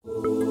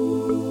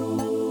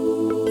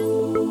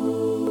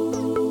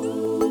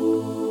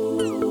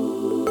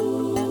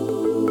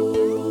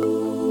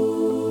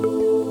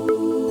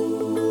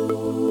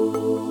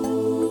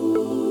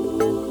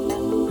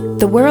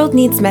The world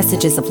needs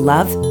messages of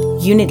love,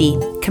 unity,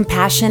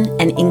 compassion,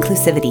 and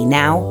inclusivity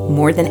now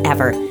more than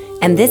ever,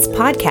 and this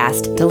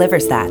podcast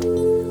delivers that.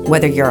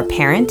 Whether you're a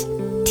parent,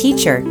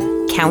 teacher,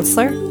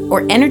 counselor,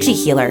 or energy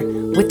healer,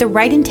 with the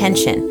right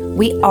intention,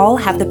 we all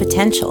have the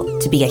potential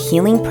to be a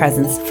healing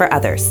presence for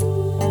others.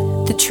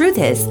 The truth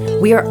is,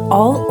 we are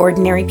all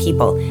ordinary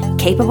people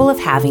capable of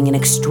having an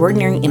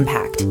extraordinary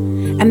impact.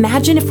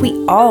 Imagine if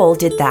we all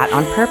did that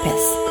on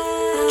purpose.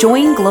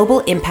 Join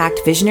Global Impact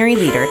Visionary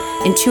Leader,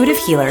 Intuitive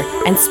Healer,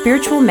 and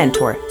Spiritual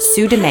Mentor,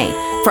 Sue DeMay,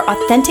 for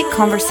authentic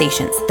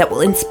conversations that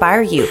will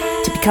inspire you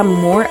to become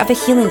more of a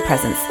healing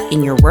presence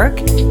in your work,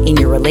 in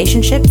your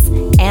relationships,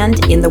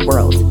 and in the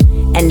world.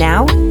 And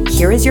now,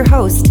 here is your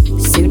host,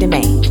 Sue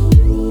DeMay.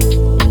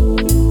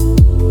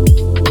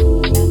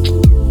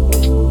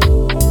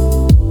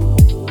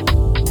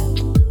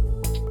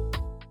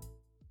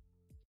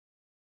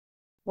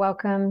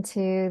 Welcome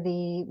to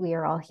the We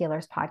Are All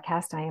Healers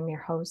podcast. I am your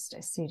host,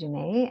 Sue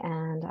DeMay,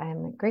 and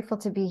I'm grateful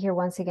to be here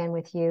once again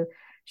with you,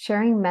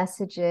 sharing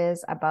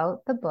messages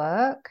about the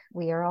book,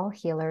 We Are All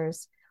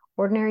Healers.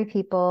 Ordinary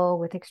people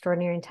with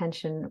extraordinary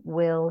intention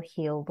will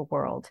heal the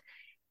world.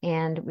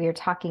 And we are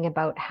talking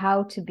about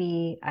how to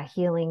be a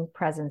healing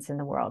presence in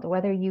the world.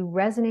 Whether you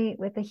resonate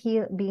with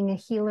being a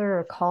healer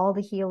or called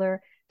a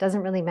healer,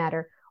 doesn't really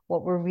matter.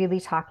 What we're really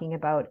talking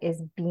about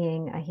is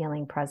being a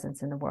healing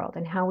presence in the world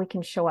and how we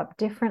can show up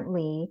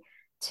differently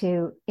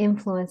to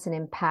influence and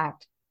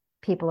impact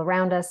people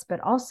around us,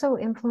 but also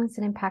influence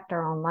and impact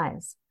our own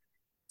lives.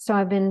 So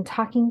I've been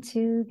talking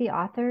to the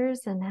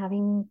authors and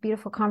having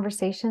beautiful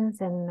conversations,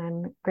 and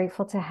I'm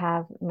grateful to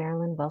have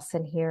Marilyn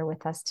Wilson here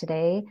with us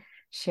today,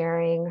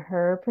 sharing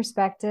her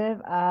perspective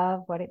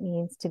of what it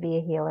means to be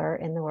a healer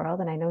in the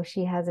world. And I know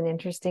she has an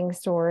interesting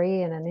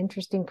story and an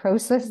interesting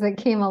process that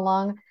came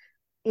along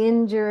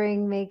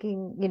during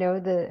making,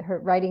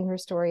 writing her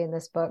story in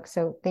this book.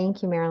 So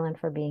thank you, Marilyn,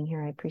 for being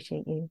here. I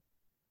appreciate you.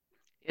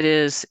 It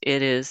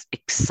is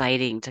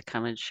exciting to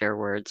come and share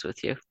words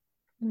with you.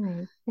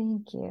 Right,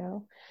 thank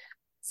you.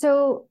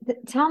 So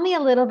tell me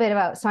a little bit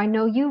about, so I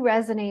know you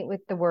resonate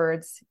with the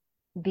words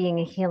being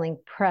a healing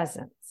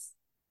presence.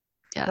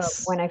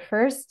 Yes. But when I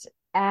first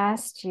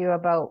asked you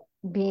about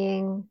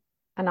being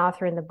an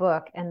author in the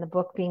book and the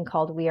book being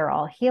called We Are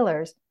All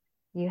Healers,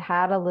 you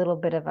had a little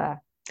bit of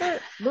a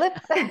blip.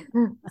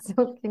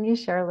 So can you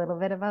share a little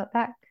bit about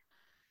that?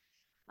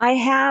 I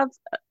have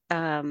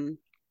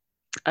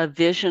a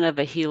vision of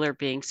a healer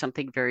being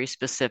something very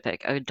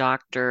specific, a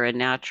doctor, a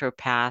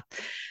naturopath,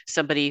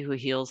 somebody who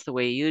heals the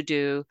way you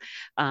do,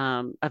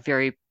 a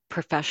very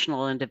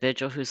professional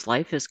individual whose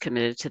life is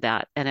committed to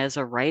that. And as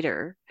a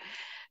writer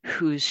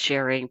who's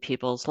sharing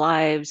people's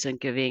lives and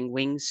giving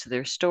wings to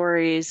their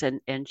stories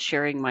and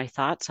sharing my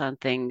thoughts on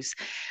things,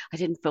 I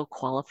didn't feel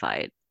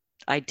qualified.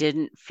 I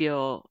didn't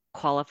feel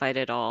qualified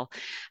at all.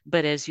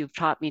 But as you've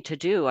taught me to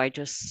do, I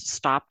just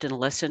stopped and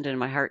listened, and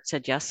my heart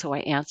said yes. So I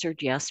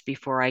answered yes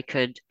before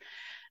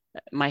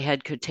my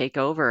head could take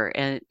over.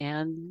 And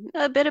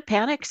a bit of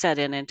panic set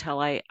in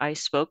until I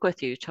spoke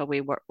with you, till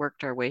we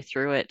worked our way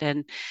through it.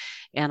 And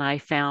I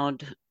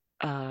found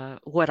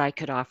what I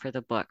could offer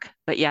the book.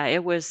 But yeah,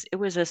 it was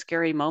a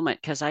scary moment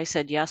because I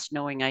said yes,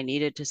 knowing I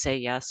needed to say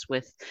yes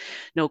with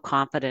no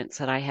confidence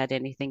that I had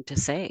anything to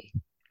say.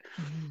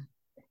 Mm-hmm.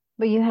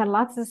 But you had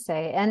lots to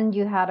say, and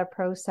you had a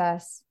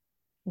process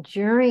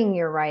during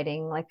your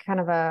writing, like kind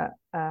of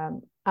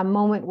a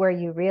moment where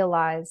you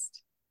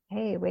realized,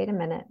 hey, wait a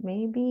minute,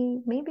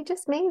 maybe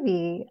just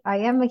maybe I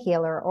am a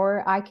healer,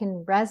 or I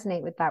can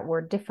resonate with that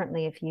word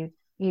differently if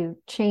you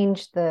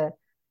change the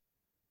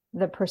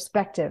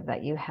perspective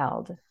that you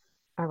held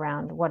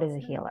around what is a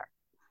healer.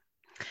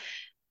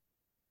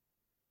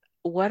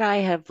 What I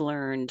have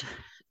learned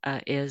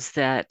is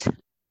that,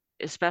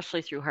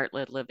 especially through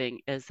heart-led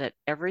living, is that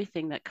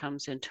everything that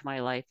comes into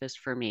my life is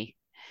for me.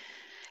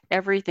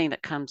 Everything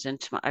that comes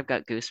into I've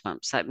got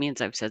goosebumps. That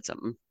means I've said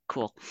something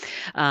cool.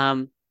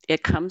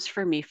 It comes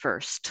for me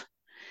first.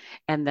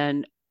 And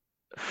then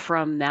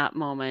from that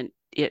moment,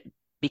 it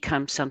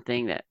becomes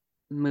something that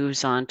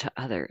moves on to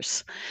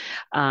others.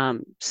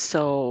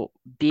 So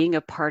being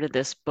a part of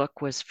this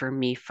book was for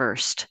me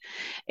first.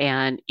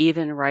 And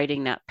even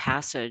writing that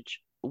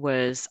passage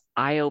was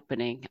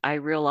eye-opening. I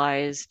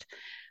realized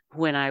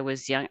when I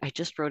was young, I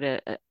just wrote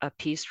a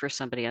piece for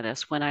somebody on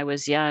this. When I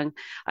was young,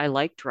 I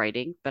liked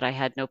writing, but I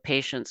had no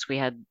patience. We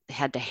had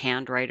to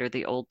handwrite, or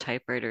the old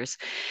typewriters.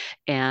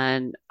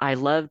 And I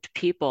loved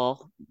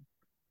people,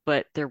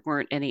 but there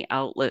weren't any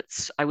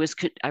outlets. I was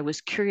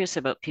curious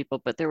about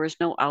people, but there was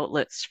no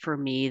outlets for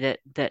me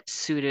that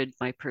suited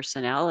my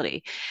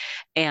personality.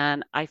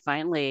 And I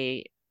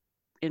finally,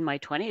 in my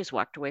 20s,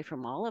 walked away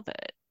from all of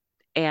it.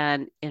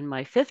 And in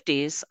my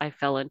 50s, I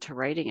fell into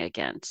writing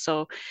again.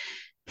 So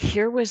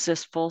here was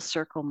this full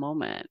circle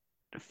moment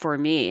for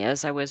me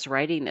as I was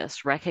writing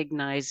this,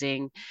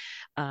 recognizing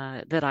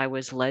that I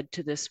was led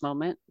to this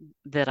moment,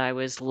 that I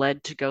was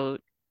led to go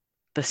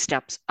the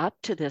steps up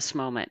to this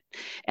moment.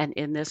 And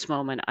in this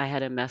moment, I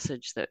had a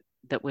message that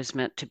that was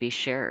meant to be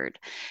shared.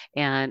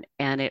 And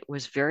it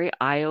was very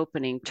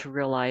eye-opening to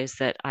realize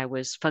that I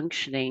was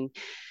functioning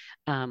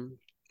um,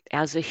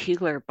 as a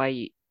healer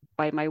by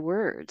my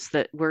words,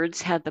 that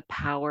words had the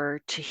power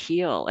to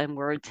heal and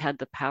words had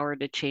the power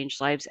to change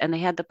lives, and they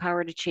had the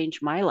power to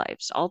change my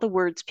lives. All the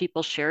words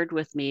people shared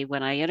with me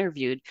when I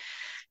interviewed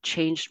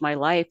changed my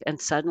life.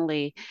 And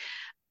suddenly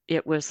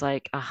it was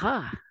like,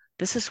 aha,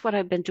 this is what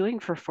I've been doing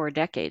for 4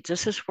 decades.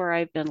 This is where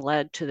I've been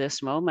led to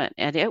this moment.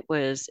 And it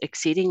was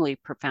exceedingly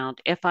profound.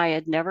 If I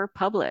had never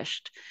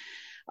published,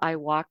 I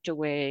walked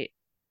away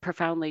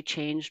profoundly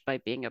changed by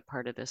being a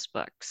part of this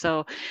book.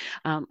 So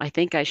I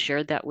think I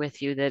shared that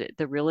with you, that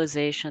the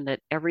realization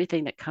that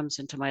everything that comes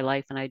into my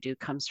life and I do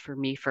comes for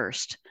me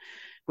first,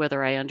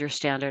 whether I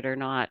understand it or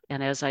not.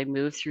 And as I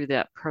move through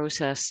that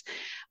process,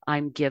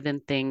 I'm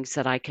given things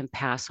that I can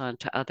pass on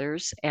to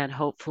others, and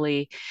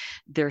hopefully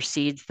they're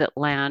seeds that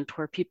land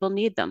where people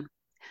need them.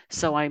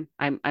 So I'm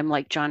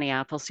like Johnny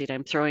Appleseed.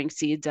 I'm throwing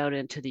seeds out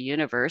into the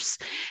universe,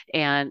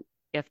 and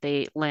if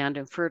they land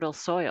in fertile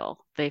soil,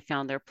 they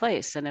found their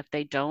place. And if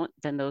they don't,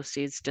 then those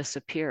seeds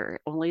disappear.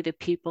 Only the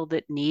people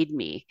that need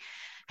me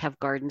have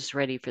gardens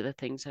ready for the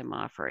things I'm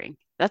offering.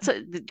 That's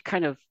a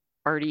kind of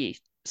arty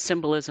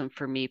symbolism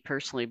for me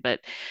personally,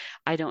 but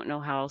I don't know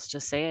how else to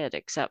say it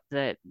except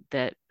that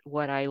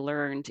what I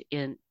learned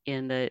in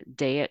the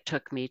day it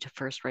took me to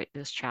first write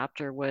this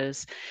chapter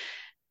was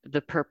the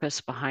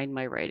purpose behind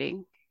my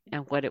writing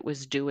and what it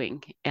was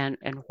doing, and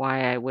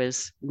why I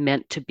was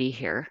meant to be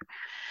here.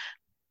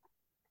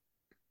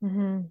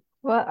 Mm-hmm.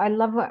 Well, I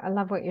love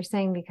what you're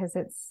saying, because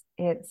it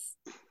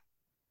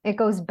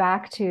goes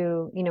back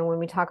to, when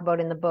we talk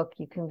about in the book,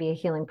 you can be a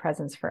healing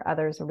presence for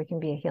others, or we can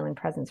be a healing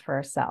presence for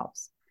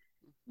ourselves,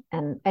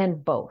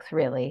 and both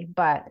really.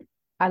 But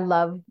I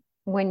love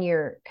when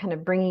you're kind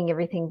of bringing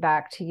everything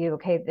back to you.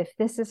 Okay, if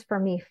this is for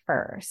me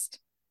first,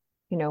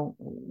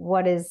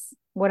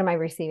 what am I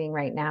receiving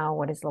right now?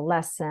 What is the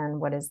lesson?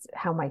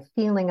 How am I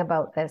feeling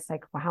about this?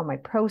 Like, how am I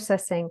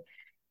processing,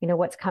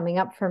 what's coming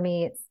up for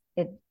me?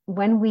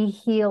 When we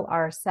heal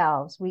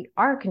ourselves, we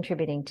are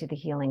contributing to the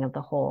healing of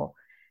the whole.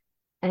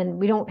 And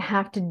we don't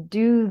have to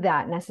do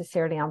that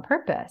necessarily on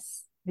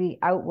purpose, the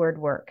outward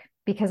work,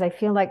 because I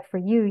feel like for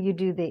you, you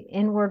do the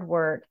inward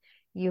work.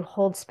 You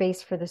hold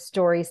space for the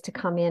stories to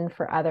come in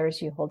for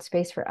others. You hold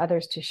space for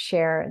others to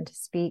share and to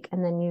speak.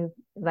 And then you,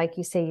 like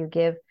you say, you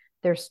give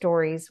their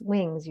stories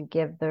wings. You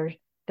give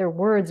their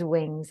words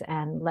wings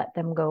and let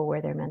them go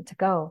where they're meant to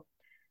go.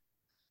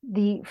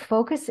 The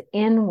focus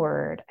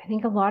inward, I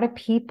think a lot of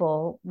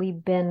people,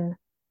 we've been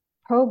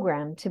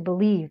programmed to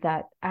believe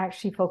that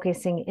actually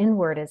focusing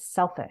inward is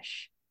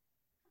selfish.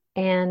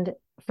 And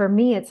for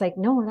me, it's like,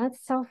 no,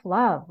 that's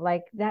self-love.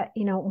 Like that,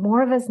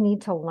 more of us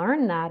need to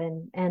learn that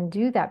and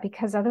do that,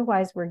 because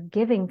otherwise we're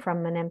giving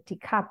from an empty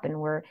cup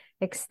and we're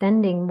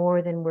extending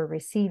more than we're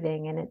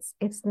receiving. And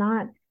it's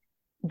not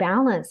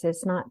balanced.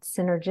 It's not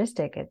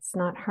synergistic. It's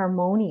not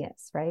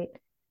harmonious, right?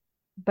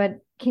 But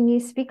can you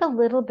speak a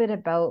little bit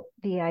about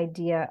the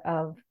idea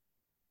of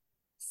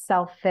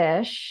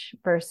selfish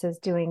versus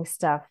doing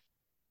stuff,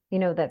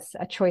 that's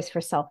a choice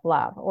for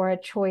self-love, or a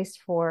choice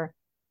for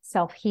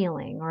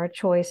self-healing, or a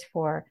choice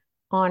for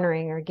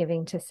honoring or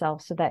giving to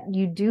self, so that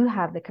you do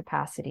have the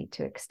capacity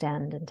to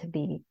extend and to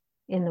be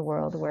in the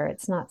world where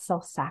it's not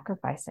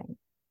self-sacrificing?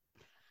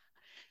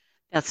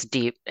 That's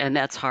deep and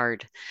that's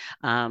hard.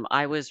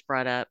 I was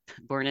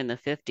born in the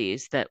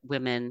 50s, that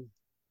women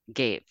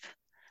gave.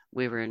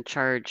 We were in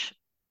charge.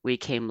 We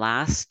came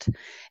last.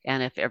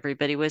 And if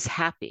everybody was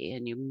happy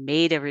and you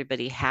made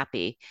everybody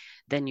happy,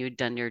 then you'd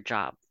done your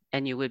job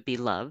and you would be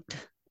loved.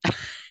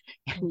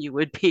 And you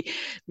would be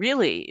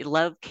really,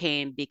 love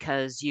came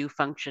because you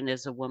functioned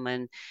as a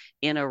woman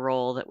in a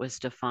role that was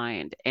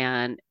defined.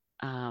 And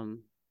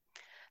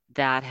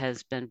that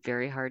has been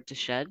very hard to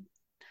shed.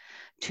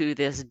 To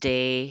this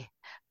day,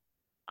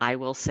 I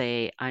will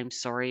say I'm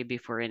sorry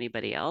before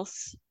anybody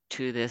else.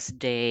 To this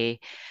day,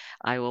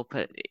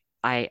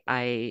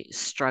 I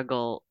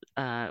struggle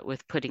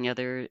with putting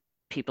other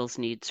people's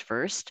needs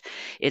first.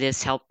 It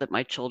has helped that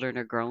my children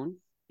are grown.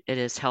 It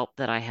has helped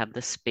that I have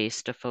the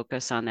space to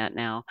focus on that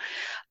now.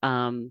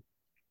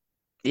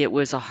 It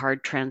was a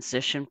hard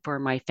transition for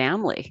my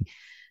family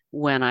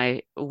when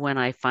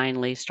I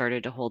finally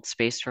started to hold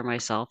space for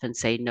myself and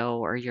say no,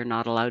 or you're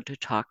not allowed to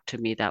talk to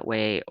me that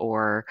way,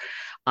 or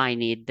I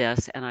need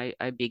this. And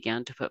I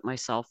began to put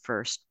myself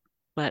first.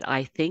 But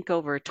I think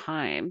over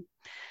time,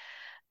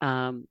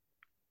 um,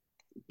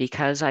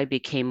 because I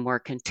became more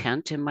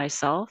content in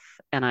myself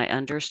and I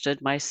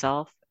understood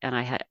myself, and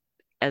I had,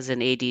 as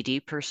an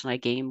ADD person, I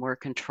gained more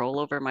control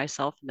over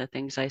myself and the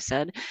things I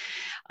said.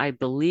 I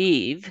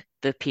believe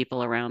the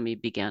people around me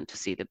began to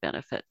see the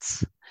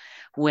benefits.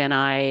 When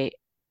I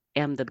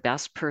am the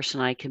best person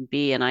I can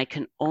be, and I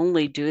can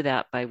only do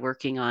that by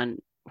working on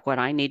what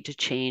I need to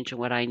change and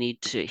what I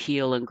need to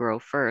heal and grow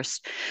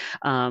first.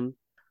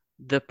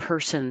 The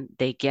person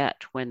they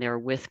get when they're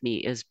with me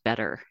is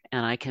better,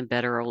 and I can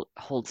better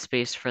hold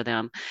space for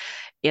them.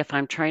 If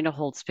I'm trying to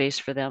hold space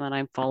for them and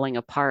I'm falling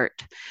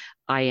apart,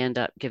 I end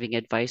up giving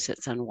advice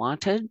that's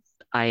unwanted.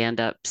 I end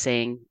up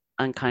saying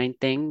unkind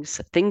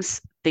things.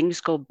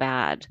 Things go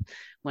bad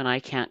when I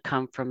can't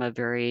come from a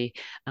very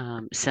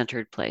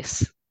centered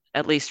place.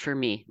 At least for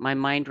me, my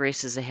mind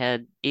races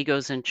ahead,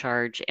 ego's in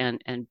charge,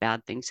 and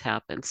bad things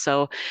happen.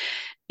 So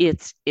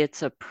it's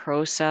a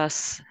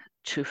process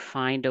to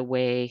find a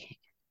way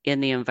in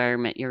the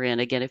environment you're in.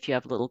 Again, if you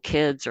have little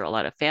kids or a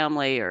lot of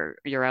family or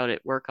you're out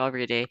at work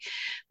every day,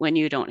 when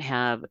you don't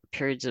have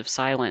periods of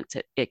silence,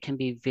 it can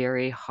be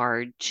very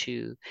hard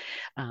to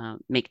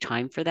make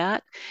time for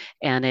that.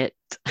 And it,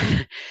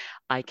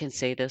 I can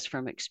say this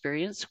from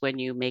experience, when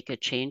you make a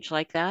change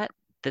like that,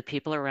 the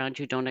people around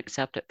you don't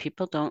accept it.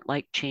 People don't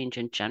like change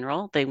in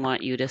general. They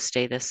want you to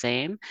stay the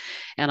same.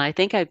 And I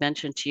think I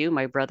mentioned to you,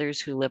 my brothers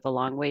who live a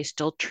long way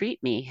still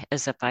treat me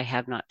as if I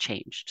have not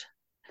changed.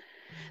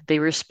 They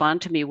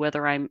respond to me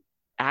whether I'm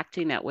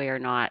acting that way or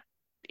not.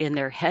 In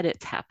their head,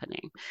 it's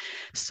happening.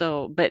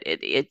 So, but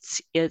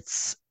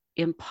it's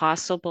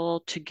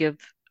impossible to give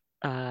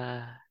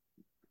uh,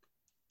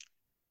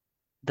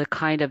 the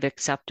kind of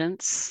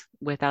acceptance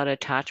without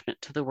attachment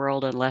to the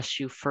world unless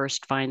you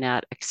first find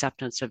that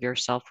acceptance of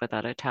yourself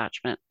without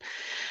attachment.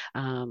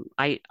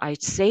 I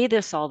say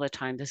this all the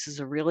time. This is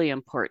a really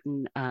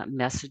important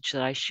message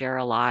that I share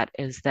a lot,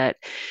 is that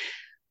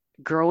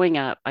growing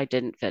up, I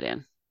didn't fit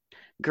in.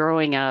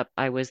 Growing up,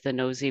 I was the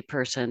nosy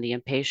person, the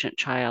impatient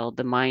child,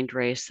 the mind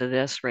race, the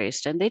this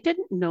race, and they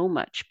didn't know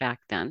much back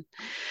then.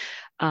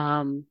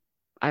 Um,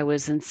 I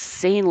was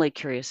insanely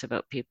curious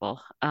about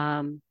people.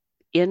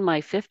 In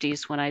my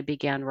 50s, when I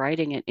began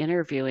writing and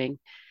interviewing,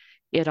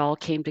 it all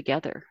came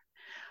together.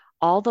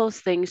 All those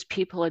things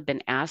people had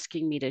been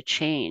asking me to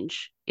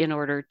change in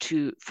order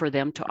to for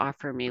them to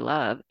offer me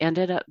love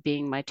ended up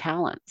being my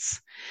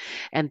talents.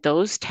 And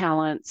those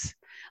talents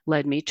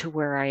led me to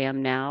where I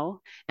am now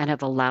and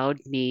have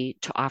allowed me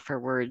to offer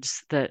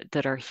words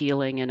that are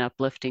healing and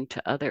uplifting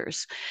to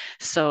others.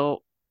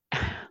 So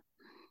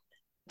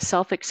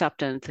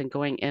self-acceptance and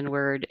going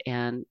inward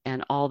and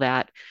all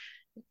that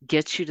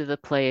gets you to the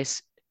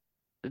place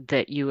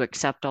that you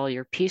accept all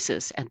your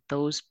pieces, and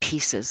those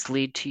pieces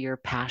lead to your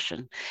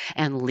passion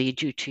and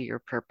lead you to your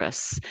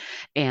purpose,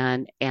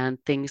 and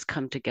things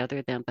come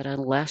together then. But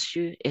unless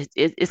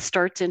it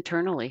starts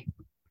internally.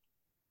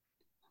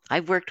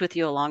 I've worked with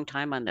you a long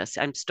time on this.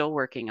 I'm still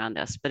working on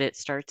this, but it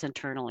starts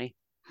internally.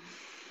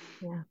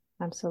 Yeah,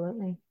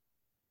 absolutely.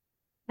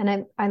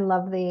 And I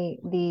love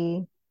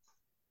when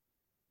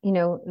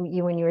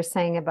you were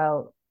saying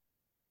about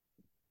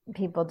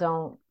people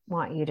don't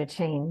want you to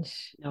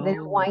change. They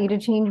don't want No. you to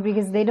change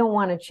because they don't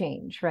want to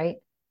change, right?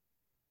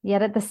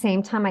 Yet at the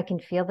same time, I can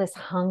feel this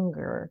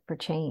hunger for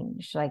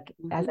change, like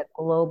as a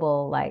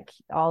global, like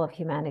all of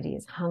humanity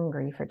is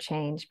hungry for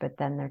change, but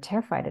then they're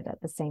terrified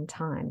at the same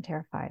time,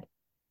 terrified.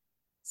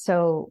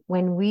 So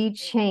when we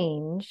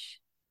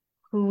change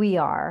who we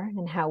are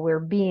and how we're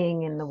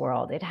being in the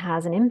world, it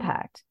has an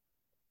impact.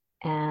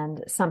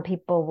 And some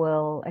people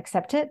will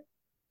accept it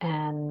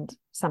and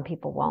some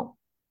people won't.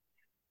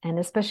 And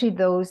especially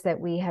those that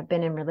we have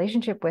been in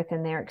relationship with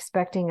and they're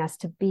expecting us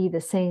to be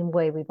the same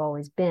way we've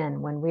always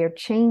been. When we're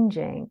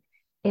changing,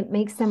 it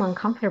makes them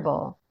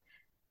uncomfortable.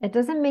 It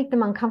doesn't make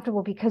them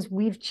uncomfortable because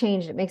we've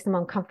changed. It makes them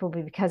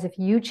uncomfortable because if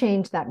you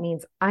change, that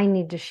means I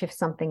need to shift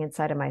something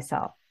inside of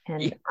myself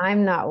and Yeah.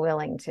 I'm not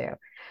willing to.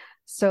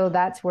 So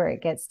that's where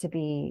it gets to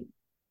be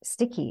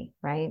sticky,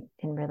 right?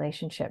 In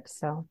relationships.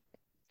 So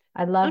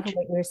I love what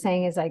you were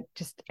saying is like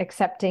just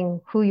accepting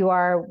who you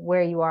are,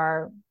 where you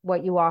are,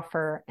 what you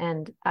offer,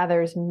 and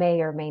others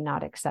may or may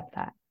not accept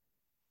that.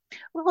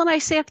 Well, and I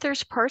say if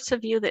there's parts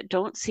of you that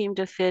don't seem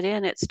to fit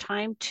in, it's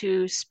time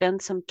to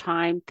spend some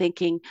time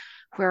thinking,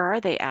 where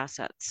are they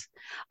assets?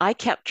 I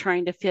kept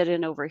trying to fit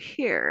in over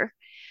here,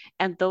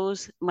 and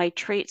my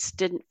traits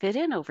didn't fit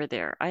in over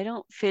there. I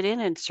don't fit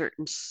in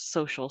certain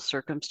social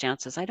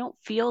circumstances. I don't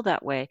feel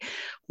that way.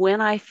 When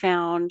I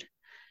found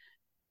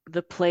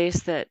the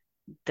place that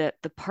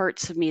the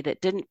parts of me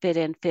that didn't fit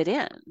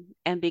in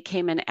and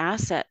became an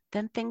asset,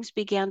 then things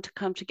began to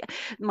come together.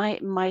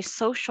 My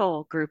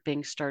social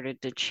grouping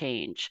started to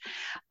change.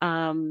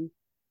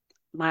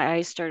 My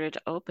eyes started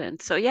to open.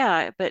 So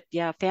yeah, but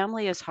yeah,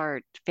 family is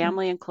hard.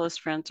 Family and close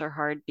friends are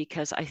hard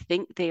because I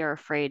think they are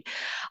afraid.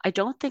 I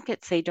don't think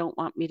it's they don't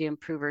want me to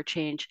improve or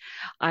change.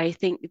 I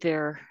think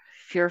they're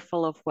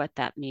fearful of what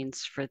that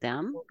means for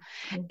them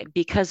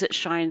because it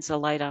shines a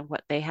light on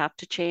what they have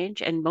to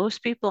change. And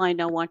most people I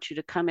know want you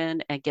to come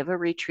in and give a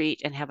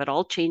retreat and have it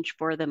all changed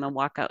for them and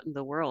walk out in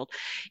the world.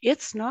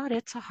 It's not,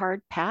 it's a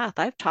hard path.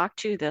 I've talked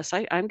to this.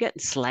 I'm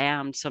getting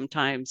slammed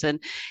sometimes.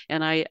 And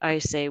I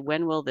say,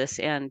 when will this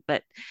end?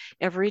 But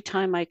every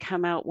time I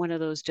come out one of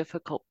those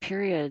difficult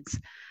periods,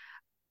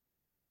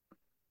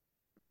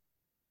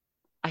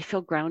 I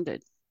feel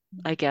grounded.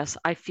 I guess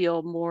I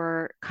feel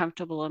more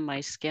comfortable in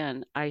my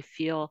skin. I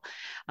feel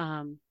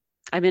I'm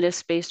in a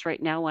space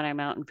right now when I'm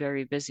out in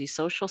very busy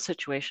social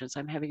situations.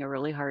 I'm having a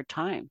really hard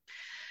time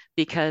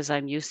because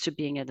I'm used to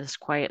being in this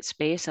quiet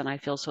space and I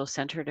feel so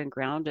centered and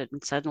grounded.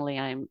 And suddenly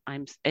and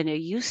I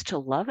used to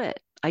love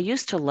it. I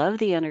used to love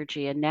the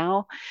energy, and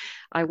now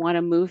I want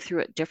to move through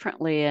it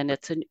differently. And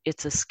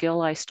it's a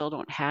skill I still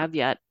don't have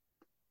yet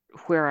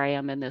where I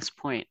am in this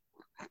point.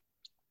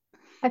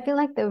 I feel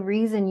like the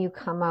reason you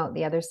come out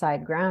the other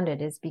side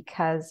grounded is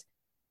because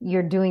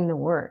you're doing the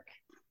work.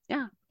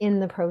 Yeah. In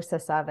the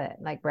process of it,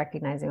 like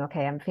recognizing,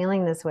 okay, I'm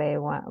feeling this way.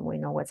 We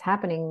know what's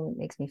happening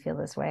makes me feel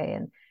this way.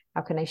 And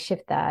how can I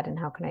shift that? And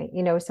how can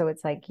I, so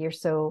it's like you're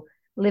so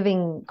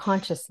living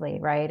consciously,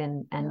 right?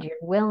 And your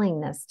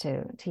willingness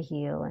to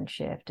heal and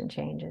shift and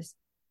change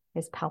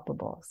is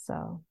palpable.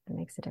 So it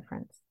makes a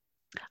difference.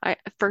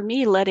 For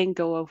me, letting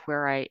go of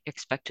where I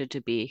expected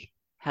to be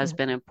has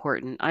been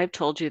important. I've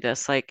told you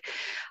this, like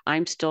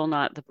I'm still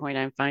not at the point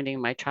I'm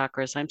finding my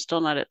chakras. I'm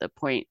still not at the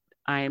point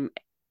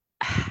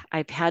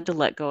I've had to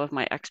let go of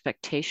my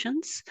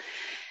expectations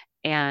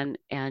and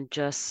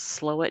just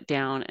slow it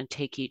down and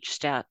take each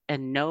step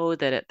and know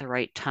that at the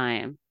right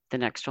time the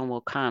next one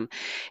will come,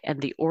 and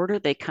the order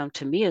they come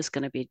to me is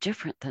going to be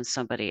different than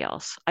somebody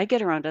else. I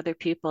get around other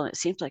people and it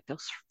seems like they're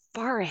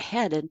far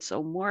ahead and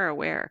so more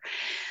aware.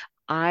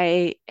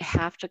 I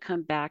have to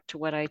come back to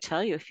what I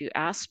tell you. If you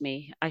ask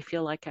me, I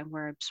feel like I'm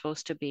where I'm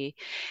supposed to be.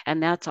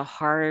 And that's a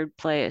hard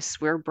place.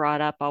 We're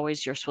brought up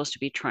always, you're supposed to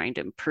be trying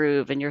to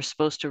improve and you're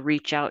supposed to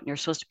reach out and you're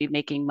supposed to be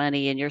making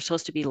money and you're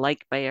supposed to be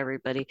liked by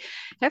everybody.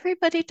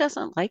 Everybody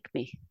doesn't like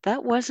me.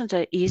 That wasn't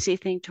an easy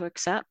thing to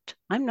accept.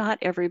 I'm not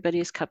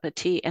everybody's cup of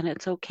tea, and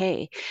it's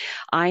okay.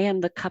 I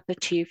am the cup of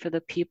tea for the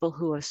people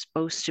who are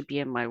supposed to be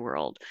in my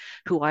world,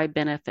 who I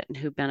benefit and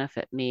who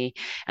benefit me.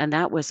 And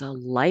that was a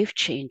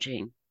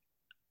life-changing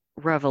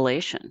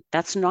revelation.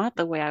 That's not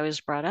the way I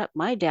was brought up.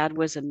 My dad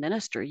was a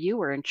minister. You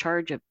were in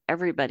charge of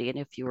everybody. And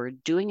if you were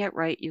doing it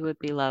right, you would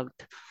be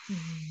loved.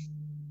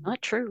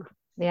 Not true.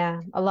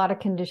 Yeah. A lot of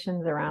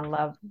conditions around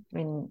love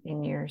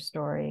in your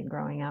story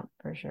growing up,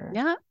 for sure.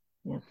 Yeah.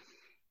 Yeah.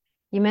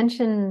 You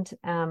mentioned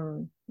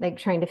like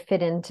trying to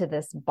fit into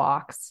this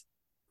box,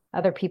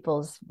 other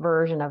people's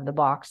version of the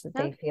box that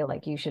they feel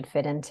like you should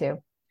fit into.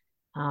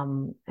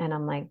 And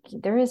I'm like,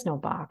 there is no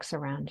box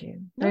around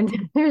you. Nope.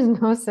 There's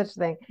no such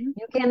thing.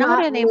 You cannot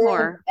Not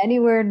anymore. live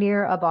anywhere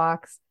near a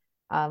box.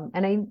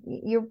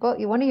 Your book,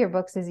 one of your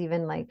books is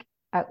even like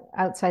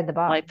outside the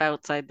box. Life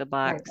outside the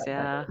box.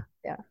 Right,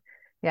 Yeah.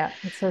 Yeah.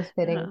 It's so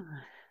fitting.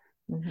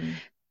 Mm-hmm.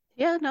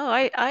 Yeah, no,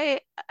 I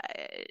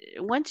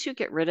once you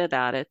get rid of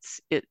that,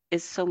 it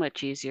is so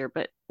much easier.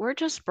 But we're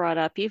just brought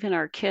up, even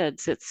our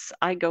kids,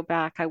 I go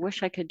back, I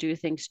wish I could do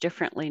things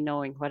differently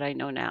knowing what I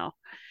know now.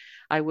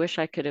 I wish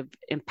I could have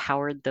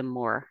empowered them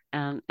more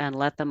and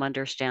let them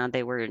understand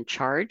they were in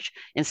charge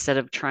instead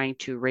of trying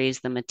to raise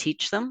them and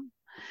teach them.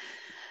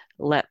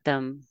 Let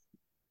them,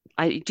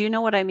 do you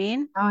know what I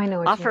mean? Oh, I know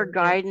what Offer you mean.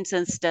 guidance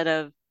instead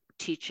of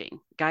teaching,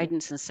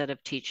 guidance instead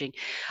of teaching.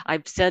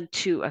 I've said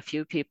to a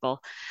few people,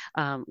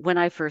 when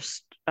I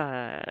first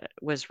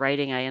was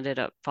writing, I ended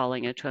up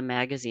falling into a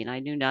magazine. I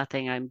knew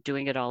nothing. I'm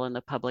doing it all in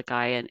the public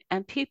eye.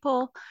 And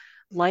people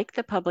like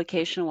the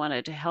publication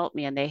wanted to help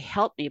me, and they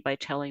helped me by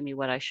telling me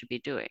what I should be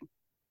doing.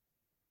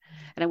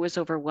 And it was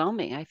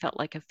overwhelming. I felt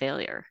like a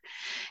failure.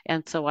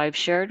 And so I've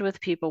shared with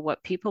people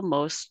what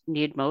people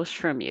need most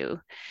from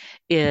you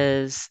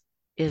is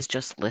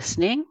just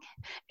listening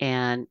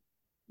and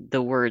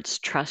the words,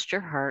 trust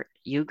your heart,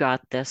 you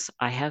got this,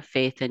 I have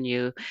faith in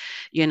you,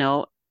 you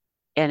know.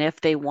 And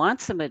if they want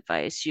some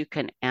advice, you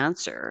can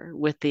answer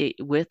with the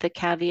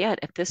caveat,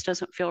 if this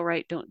doesn't feel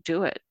right, don't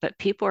do it. But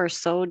people are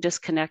so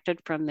disconnected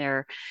from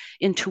their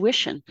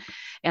intuition,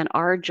 and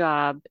our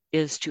job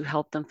is to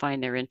help them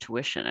find their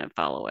intuition and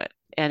follow it.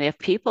 And if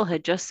people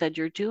had just said,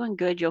 you're doing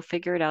good, you'll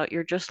figure it out,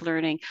 you're just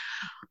learning,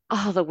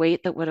 oh, the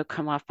weight that would have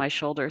come off my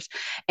shoulders.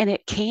 And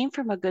it came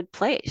from a good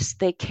place.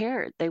 They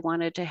cared, they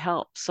wanted to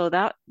help. So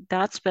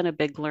that's been a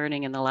big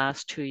learning in the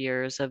last 2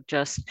 years of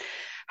just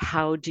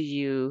how do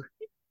you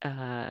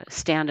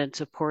stand in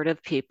support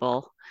of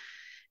people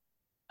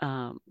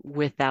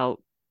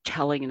without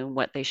telling them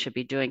what they should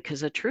be doing.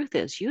 Because the truth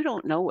is, you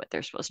don't know what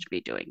they're supposed to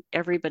be doing.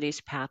 Everybody's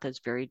path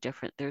is very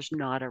different. There's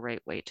not a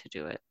right way to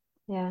do it.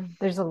 Yeah,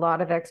 there's a lot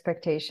of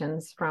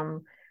expectations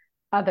from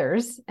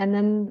others, and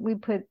then we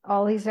put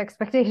all these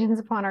expectations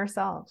upon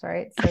ourselves,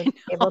 right? So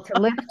able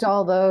to lift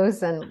all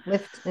those and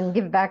lift and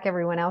give back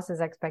everyone else's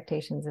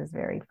expectations is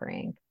very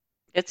freeing.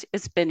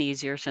 It's been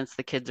easier since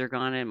the kids are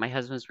gone and my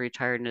husband's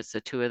retired and it's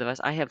the two of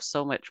us. I have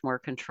so much more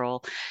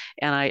control.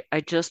 And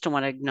I just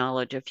want to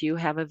acknowledge, if you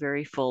have a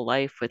very full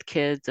life with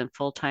kids and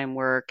full-time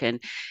work and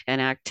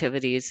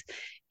activities,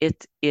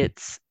 it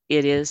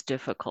is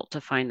difficult to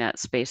find that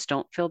space.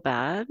 Don't feel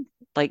bad.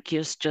 Like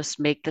just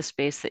make the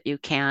space that you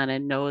can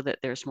and know that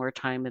there's more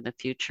time in the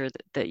future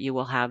that you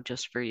will have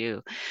just for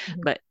you.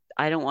 Mm-hmm. But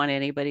I don't want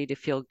anybody to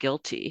feel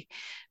guilty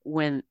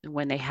when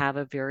they have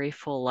a very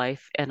full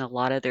life and a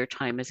lot of their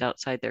time is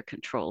outside their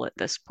control at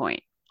this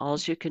point. All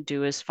you can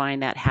do is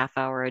find that half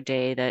hour a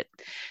day that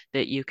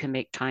you can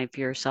make time for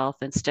yourself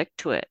and stick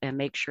to it and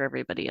make sure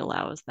everybody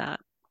allows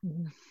that.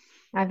 Mm-hmm.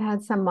 I've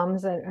had some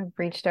moms that have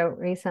reached out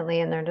recently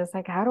and they're just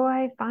like, how do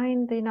I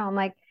find, I'm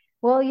like,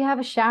 well, you have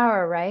a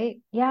shower,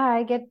 right? Yeah,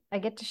 I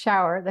get to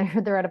shower.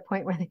 They're at a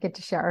point where they get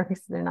to shower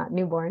because they're not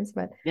newborns,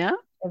 but Yeah.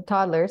 they're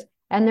toddlers.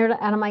 And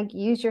I'm like,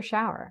 use your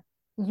shower.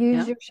 Use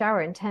Yeah. your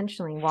shower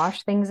intentionally.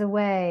 Wash things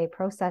away,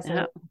 process it.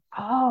 Yeah.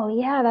 Oh,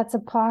 yeah, that's a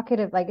pocket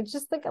of like, it's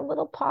just like a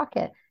little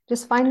pocket.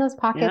 Just find those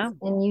pockets Yeah.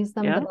 and use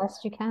them the Yeah.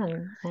 best you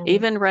can. And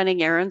Even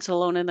running errands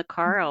alone in the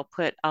car, I'll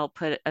put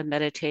a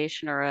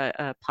meditation or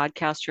a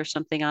podcast or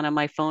something on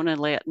my phone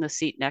and lay it in the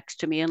seat next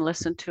to me and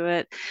listen to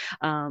it.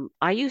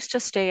 I used to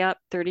stay up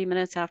 30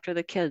 minutes after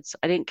the kids.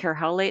 I didn't care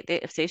how late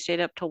if they stayed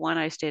up till 1,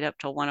 I stayed up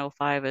till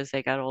 1:05 as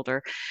they got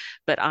older.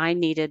 But I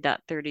needed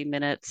that 30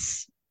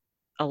 minutes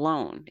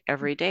alone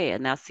every day,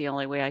 and that's the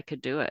only way I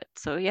could do it.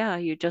 So yeah,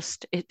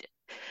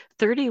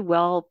 30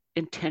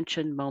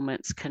 well-intentioned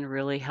moments can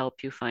really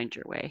help you find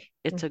your way.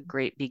 It's a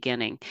great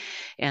beginning,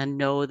 and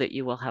know that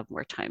you will have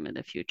more time in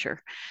the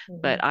future.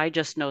 But I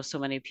just know so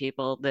many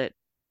people that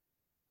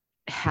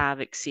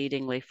have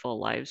exceedingly full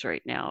lives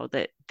right now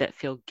that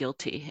feel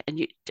guilty,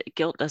 and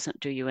guilt doesn't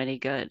do you any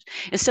good.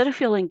 Instead of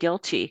feeling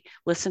guilty,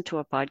 listen to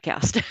a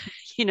podcast.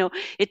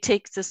 It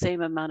takes the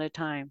same amount of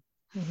time.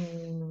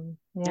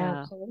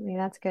 Yeah, absolutely.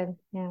 That's good.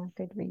 Yeah,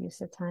 good reuse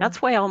of time.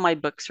 That's why all my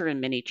books are in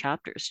mini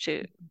chapters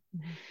too.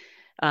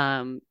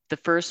 The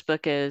first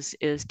book is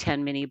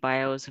 10 mini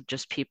bios of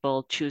just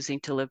people choosing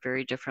to live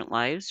very different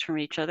lives from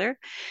each other,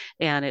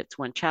 and it's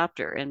one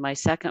chapter. And my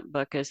second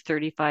book is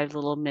 35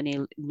 little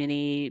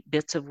mini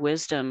bits of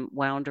wisdom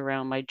wound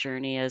around my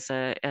journey as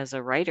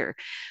a writer.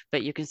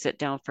 But you can sit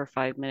down for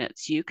 5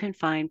 minutes. You can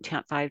find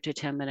 5 to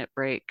 10 minute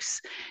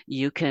breaks.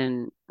 You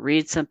can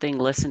read something,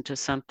 listen to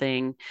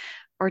something,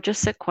 or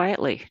just sit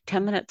quietly.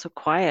 10 minutes of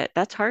quiet.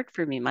 That's hard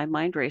for me. My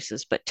mind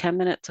races, but 10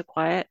 minutes of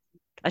quiet,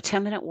 a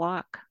 10-minute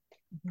walk.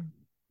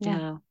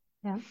 Yeah.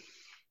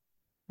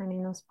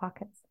 Finding those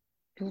pockets.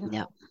 Beautiful.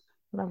 Yeah.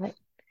 Love it.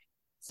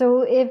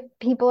 So if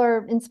people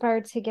are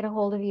inspired to get a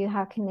hold of you,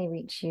 how can they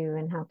reach you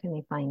and how can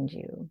they find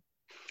you?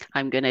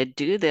 I'm going to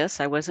do this.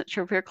 I wasn't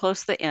sure if we we're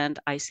close to the end.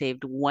 I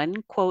saved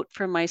one quote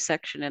from my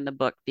section in the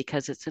book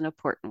because it's an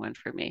important one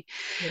for me.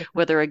 Beautiful.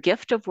 Whether a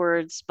gift of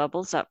words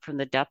bubbles up from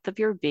the depth of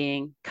your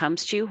being,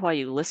 comes to you while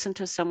you listen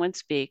to someone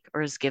speak,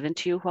 or is given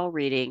to you while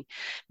reading,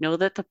 know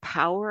that the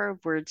power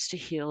of words to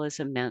heal is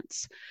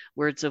immense.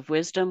 Words of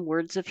wisdom,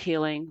 words of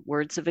healing,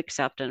 words of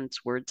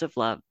acceptance, words of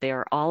love, they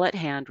are all at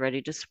hand,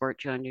 ready to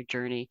support you on your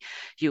journey.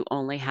 You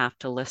only have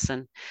to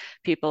listen.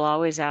 People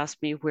always ask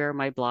me where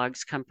my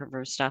blogs come from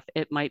or stuff.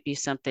 It might be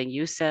something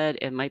you said.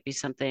 It might be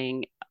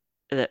something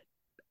that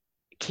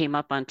came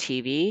up on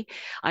TV.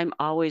 I'm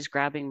always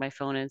grabbing my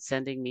phone and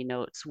sending me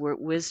notes.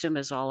 Wisdom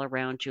is all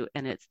around you,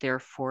 and it's there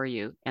for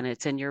you, and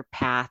it's in your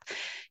path.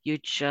 You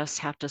just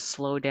have to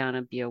slow down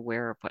and be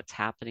aware of what's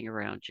happening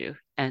around you.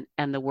 And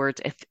the words,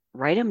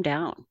 write them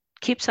down.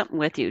 Keep something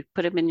with you.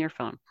 Put them in your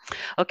phone.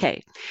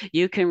 Okay.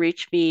 You can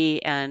reach me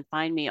and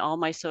find me all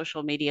my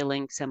social media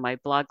links and my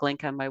blog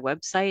link on my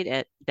website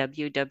at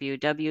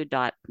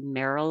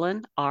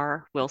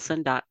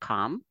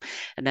www.marilynrwilson.com.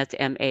 And that's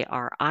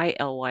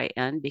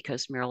Marilyn,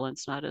 because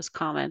Marilyn's not as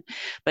common.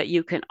 But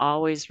you can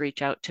always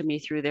reach out to me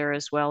through there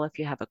as well if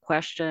you have a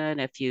question,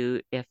 if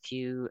you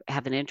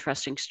have an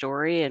interesting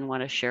story and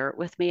want to share it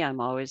with me. I'm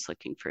always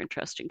looking for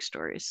interesting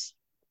stories.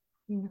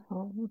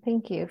 Beautiful. Well,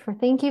 thank you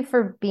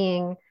for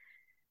being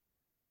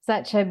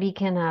such a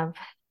beacon of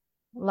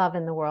love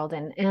in the world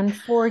and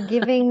for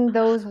giving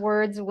those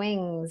words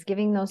wings,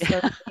 giving those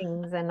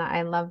wings. And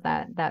I love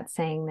that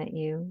saying that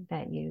you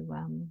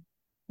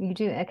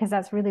do, because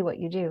that's really what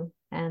you do.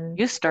 And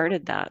you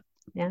started that.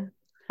 Yeah.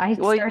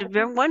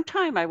 One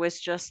time I was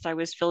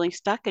feeling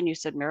stuck and you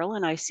said,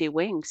 Marilyn, I see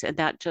wings. And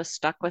that just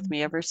stuck with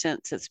me ever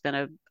since. It's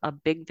been a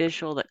big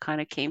visual that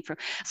kind of came from.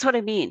 That's what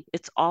I mean.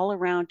 It's all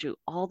around you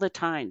all the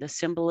time. The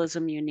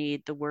symbolism you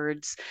need, the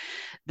words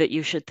that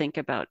you should think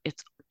about.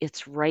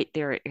 It's right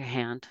there at your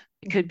hand.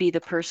 It could be the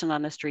person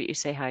on the street you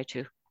say hi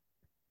to.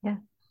 Yeah.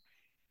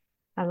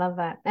 I love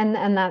that.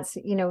 And that's,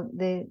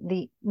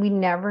 we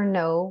never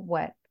know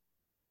what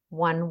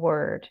one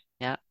word,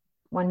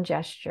 one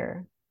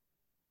gesture,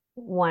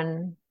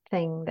 one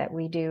thing that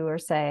we do or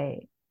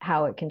say,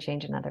 how it can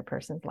change another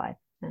person's life.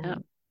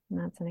 And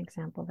that's an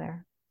example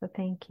there. So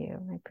thank you.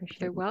 I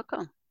appreciate it. You're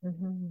welcome.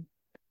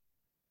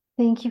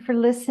 Thank you for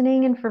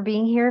listening and for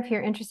being here. If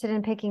you're interested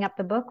in picking up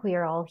the book, We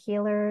Are All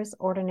Healers,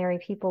 Ordinary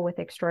People with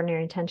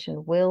Extraordinary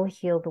Intention Will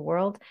Heal the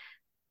World.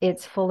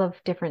 It's full of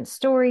different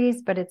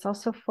stories, but it's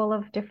also full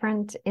of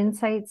different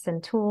insights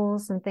and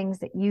tools and things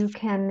that you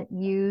can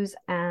use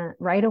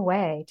right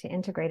away to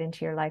integrate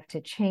into your life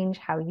to change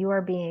how you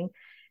are being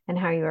and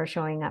how you are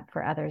showing up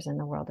for others in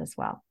the world as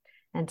well.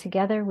 And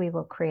together we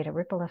will create a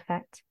ripple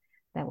effect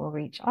that will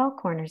reach all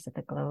corners of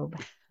the globe.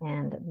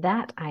 And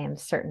that I am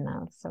certain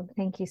of. So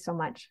thank you so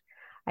much.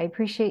 I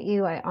appreciate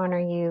you. I honor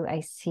you.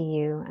 I see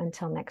you.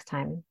 Until next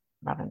time,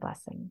 love and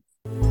blessings.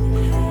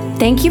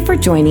 Thank you for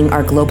joining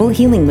our global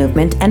healing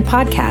movement and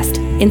podcast,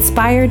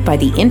 inspired by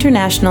the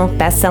international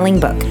best-selling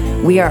book,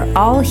 We Are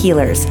All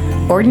Healers.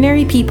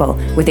 Ordinary people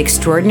with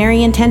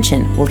extraordinary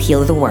intention will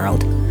heal the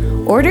world.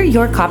 Order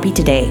your copy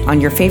today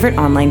on your favorite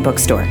online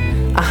bookstore.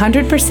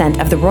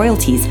 100% of the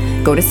royalties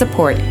go to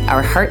support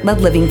our Heart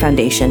Led Living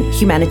Foundation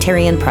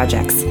humanitarian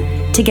projects.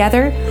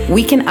 Together,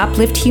 we can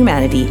uplift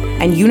humanity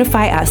and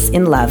unify us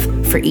in love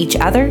for each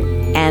other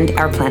and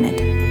our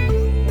planet.